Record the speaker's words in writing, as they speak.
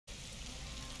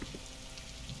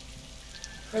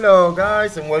Hello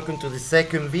guys and welcome to the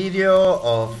second video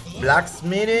of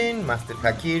Blacksmithing. Master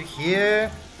Hakir here.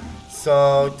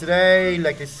 So today,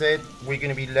 like I said, we're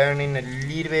gonna be learning a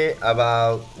little bit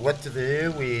about what to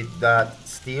do with that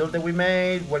steel that we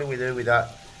made. What do we do with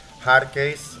that hard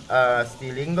case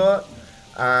steel ingot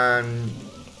and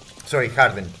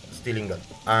hardened steel ingot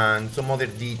and some other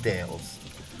details.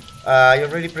 I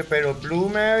already prepared our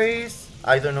bloomeries.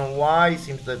 I don't know why. It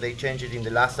seems that they changed it in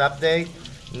the last update.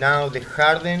 Now the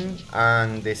hardened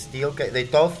and the steel, the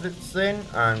tungsten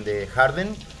and the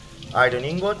hardened iron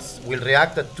ingots will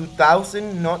react at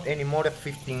 2000, not anymore at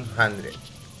 1500.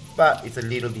 But it's a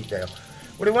little detail.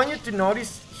 What I want you to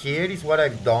notice here is what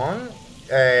I've done.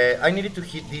 I needed to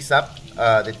heat this up,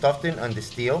 the tungsten and the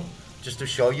steel, just to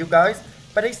show you guys.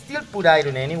 But I still put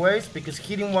iron anyways, because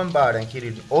heating one bar and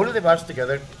heating all of the bars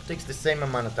together takes the same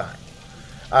amount of time.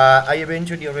 I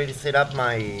eventually already set up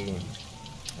my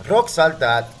rock salt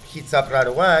that heats up right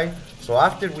away. So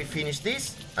after we finish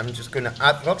this, I'm just gonna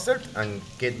add rock salt and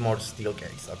get more steel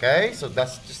case, okay? So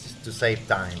that's just to save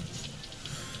time.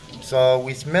 So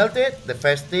we smelt it. The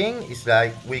first thing is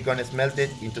like we're gonna smelt it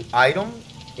into iron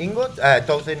ingot,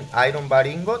 tungsten iron bar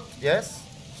ingot, yes.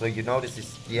 So you notice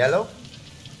it's yellow.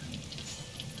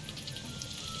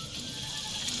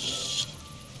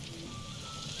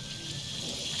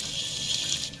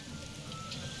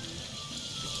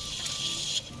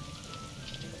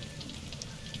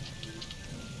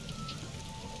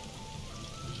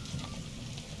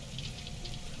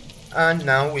 And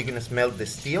now we're gonna smelt the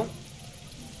steel.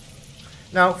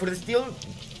 Now for the steel,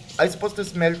 I'm supposed to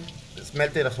smelt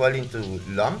it as well into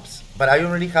lumps, but I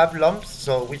already have lumps,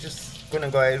 so we're just gonna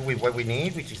go ahead with what we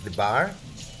need, which is the bar.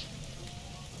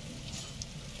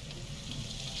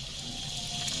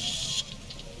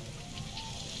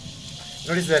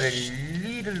 Notice they're a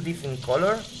little different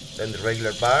color than the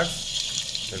regular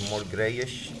bars. They're more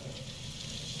grayish,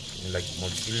 like more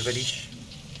silverish.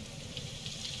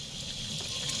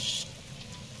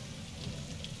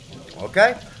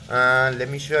 Okay, let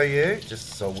me show you,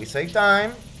 just so we save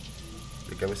time.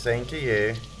 Like I was saying to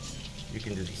you, you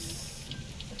can do this.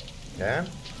 Yeah,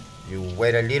 you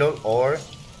wait a little or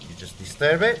you just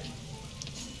disturb it.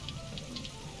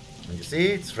 And you see,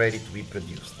 it's ready to be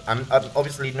produced. I'm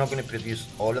obviously not going to produce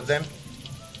all of them.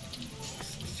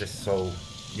 It's just so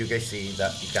you guys see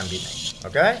that it can be made.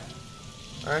 Okay,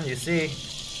 and you see,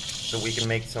 so we can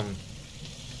make some.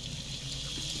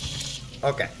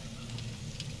 Okay.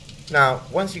 Now,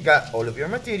 once you got all of your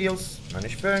materials,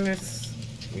 manage furnace,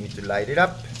 we need to light it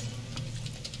up.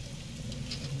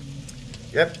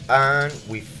 Yep, and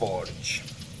we forge.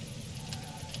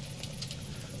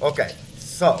 Okay,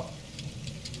 so,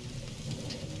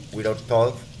 with our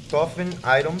toughened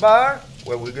iron bar,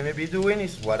 what we're gonna be doing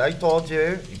is what I told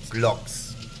you, it's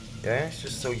logs. Yeah, it's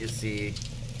just so you see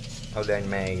how they're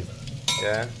made.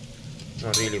 Yeah,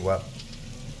 not really what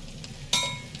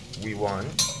we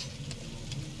want.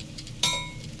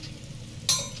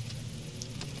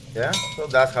 Yeah, so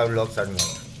that's how logs are made.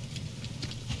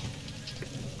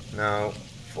 Now,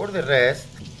 for the rest,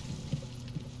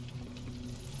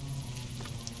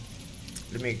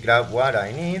 let me grab what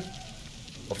I need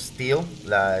of steel,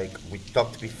 like we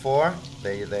talked before.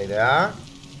 There they are.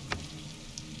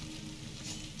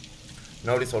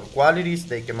 Notice our qualities,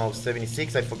 they came out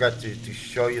 76. I forgot to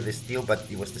show you the steel, but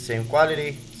it was the same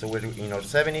quality. So we're in our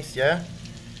 70s, yeah?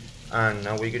 And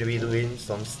now we're gonna be doing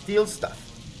some steel stuff.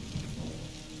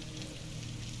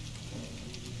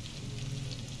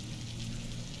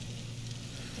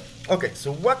 Okay,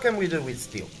 so what can we do with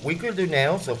steel? We could do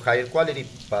nails of higher quality,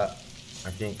 but I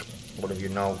think all of you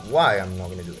know why I'm not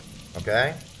going to do it,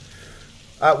 okay?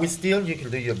 With steel, you can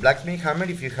do your blacksmith hammer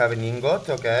if you have an ingot,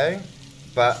 okay?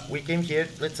 But we came here,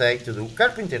 let's say, to do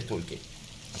carpenter toolkit,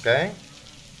 okay?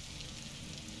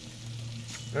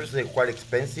 Notice they're quite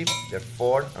expensive. They're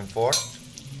 4 and 4.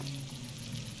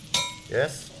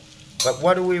 Yes? But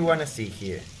what do we want to see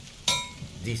here?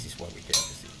 This is what we get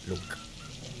to see. Look.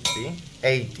 See?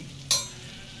 80.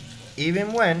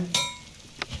 Even when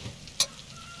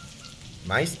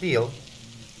my steel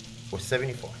was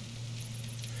 74.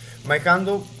 My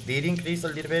handle did increase a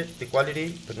little bit the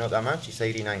quality, but not that much. It's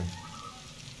 89.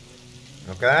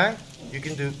 Okay? You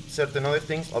can do certain other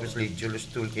things. Obviously, jeweler's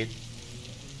toolkit.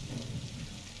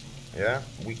 Yeah,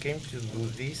 we came to do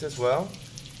this as well.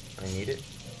 I need it.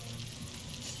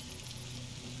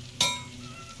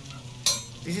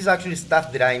 This is actually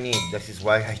stuff that I need. This is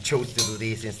why I chose to do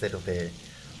this instead of the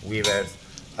weavers.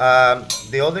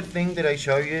 The other thing that I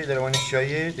want to show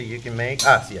you that you can make.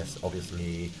 Yes,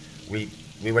 obviously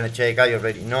we want to check. I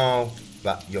already know,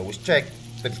 but you always check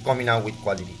that it's coming out with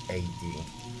quality 80.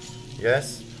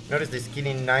 Yes. Notice the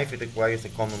skilling knife, it requires a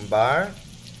common bar.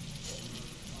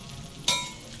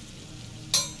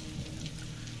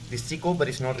 The sickle, but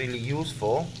it's not really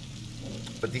useful.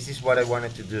 But this is what I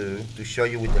wanted to do, to show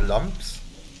you with the lumps,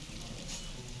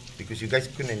 because you guys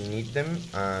couldn't need them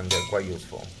and they're quite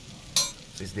useful.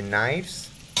 So it's the knives.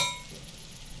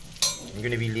 I'm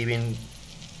going to be leaving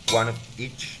one of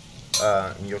each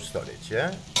in your storage,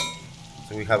 yeah?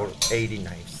 So we have 80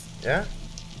 knives, yeah?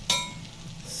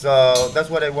 So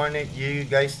that's what I wanted you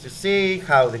guys to see,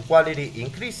 how the quality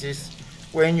increases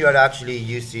when you are actually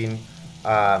using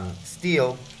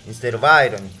steel instead of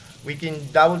iron. We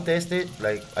can double test it,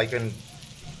 like I can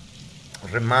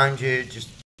remind you just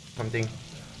something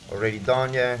already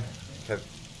done, yeah? Have,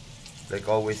 like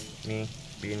always, me,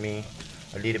 being me,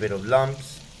 a little bit of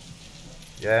lumps,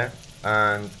 yeah?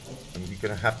 And we're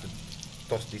gonna have to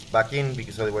toss this back in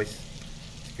because otherwise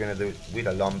it's gonna do it with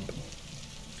a lump.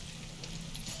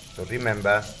 So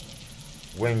remember,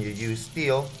 when you use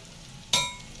steel,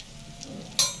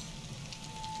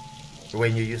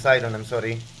 when you use iron, I'm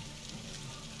sorry,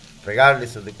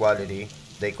 regardless of the quality,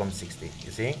 they come 60,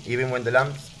 you see? Even when the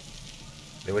lamps,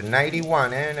 they were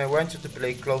 91, and I want you to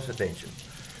pay close attention.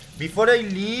 Before I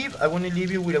leave, I want to leave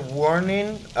you with a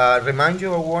warning, remind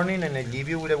you of a warning, and I leave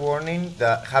you with a warning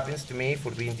that happens to me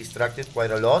for being distracted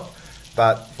quite a lot,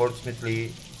 but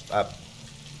fortunately,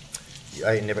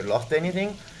 I never lost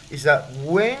anything. Is that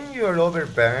when you're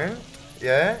overburned,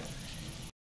 yeah,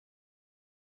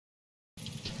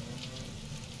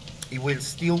 it will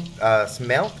still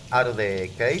smelt out of the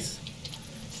case,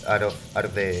 out of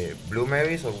the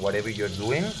bloomeries or whatever you're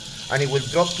doing, and it will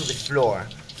drop to the floor.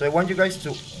 So I want you guys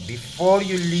to, before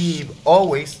you leave,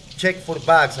 always check for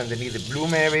bugs underneath the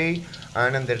bloomery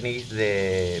and underneath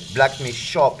the blacksmith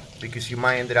shop, because you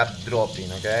might end up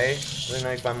dropping, okay? I don't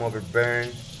know if I'm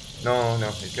overburned. No,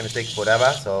 it's gonna take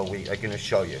forever, so I'm gonna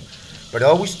show you. But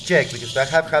always check, because that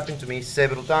have happened to me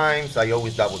several times. I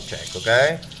always double check,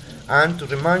 okay? And to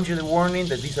remind you the warning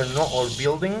that these are not all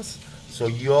buildings, so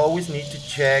you always need to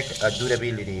check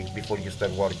durability before you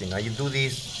start working. Now you do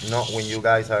this not when you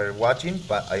guys are watching,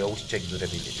 but I always check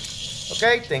durability.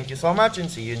 Okay, thank you so much and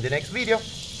see you in the next video.